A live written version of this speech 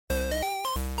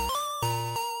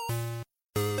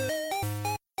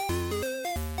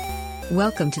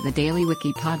Welcome to the Daily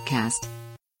Wiki podcast,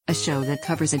 a show that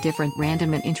covers a different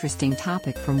random and interesting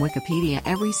topic from Wikipedia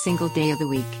every single day of the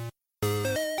week.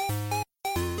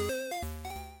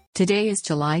 Today is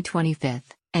July 25th,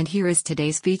 and here is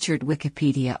today's featured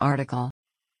Wikipedia article.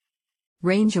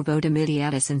 Range of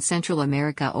Otomydiatus in Central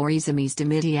America. Oryzomys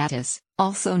domydiatus,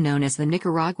 also known as the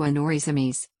Nicaraguan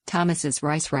Oryzomys, Thomas's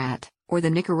rice rat, or the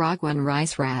Nicaraguan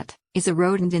rice rat, is a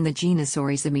rodent in the genus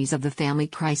Oryzomys of the family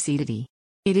Chryseidae.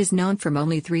 It is known from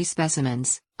only 3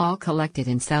 specimens, all collected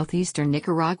in southeastern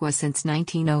Nicaragua since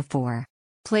 1904.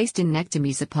 Placed in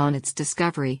Nectomys upon its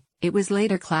discovery, it was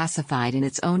later classified in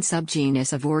its own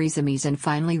subgenus of Oryzomys and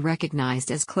finally recognized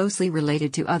as closely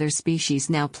related to other species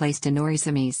now placed in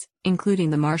Oryzomys, including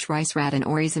the marsh rice rat and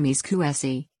Oryzomys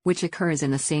kuesi, which occurs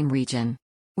in the same region.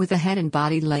 With a head and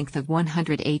body length of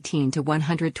 118 to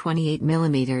 128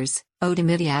 mm,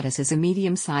 Otomydiatus is a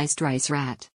medium-sized rice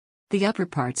rat. The upper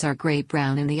parts are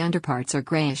gray-brown and the underparts are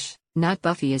grayish, not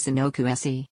buffy as in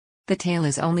Okuesi. The tail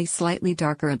is only slightly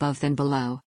darker above than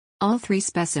below. All 3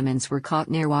 specimens were caught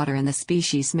near water and the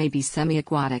species may be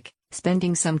semi-aquatic,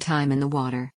 spending some time in the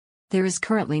water. There is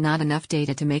currently not enough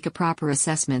data to make a proper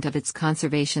assessment of its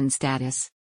conservation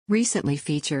status. Recently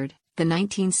featured, the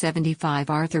 1975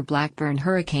 Arthur Blackburn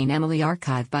Hurricane Emily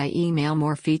archive by email.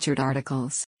 More featured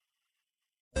articles.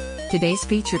 Today's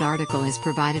featured article is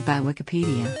provided by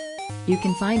Wikipedia. You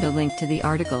can find a link to the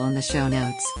article in the show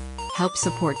notes. Help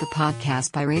support the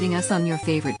podcast by rating us on your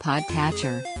favorite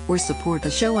podcatcher, or support the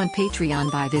show on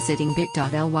Patreon by visiting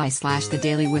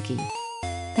bit.ly/thedailywiki.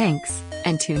 Thanks,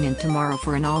 and tune in tomorrow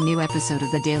for an all-new episode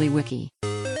of the Daily Wiki.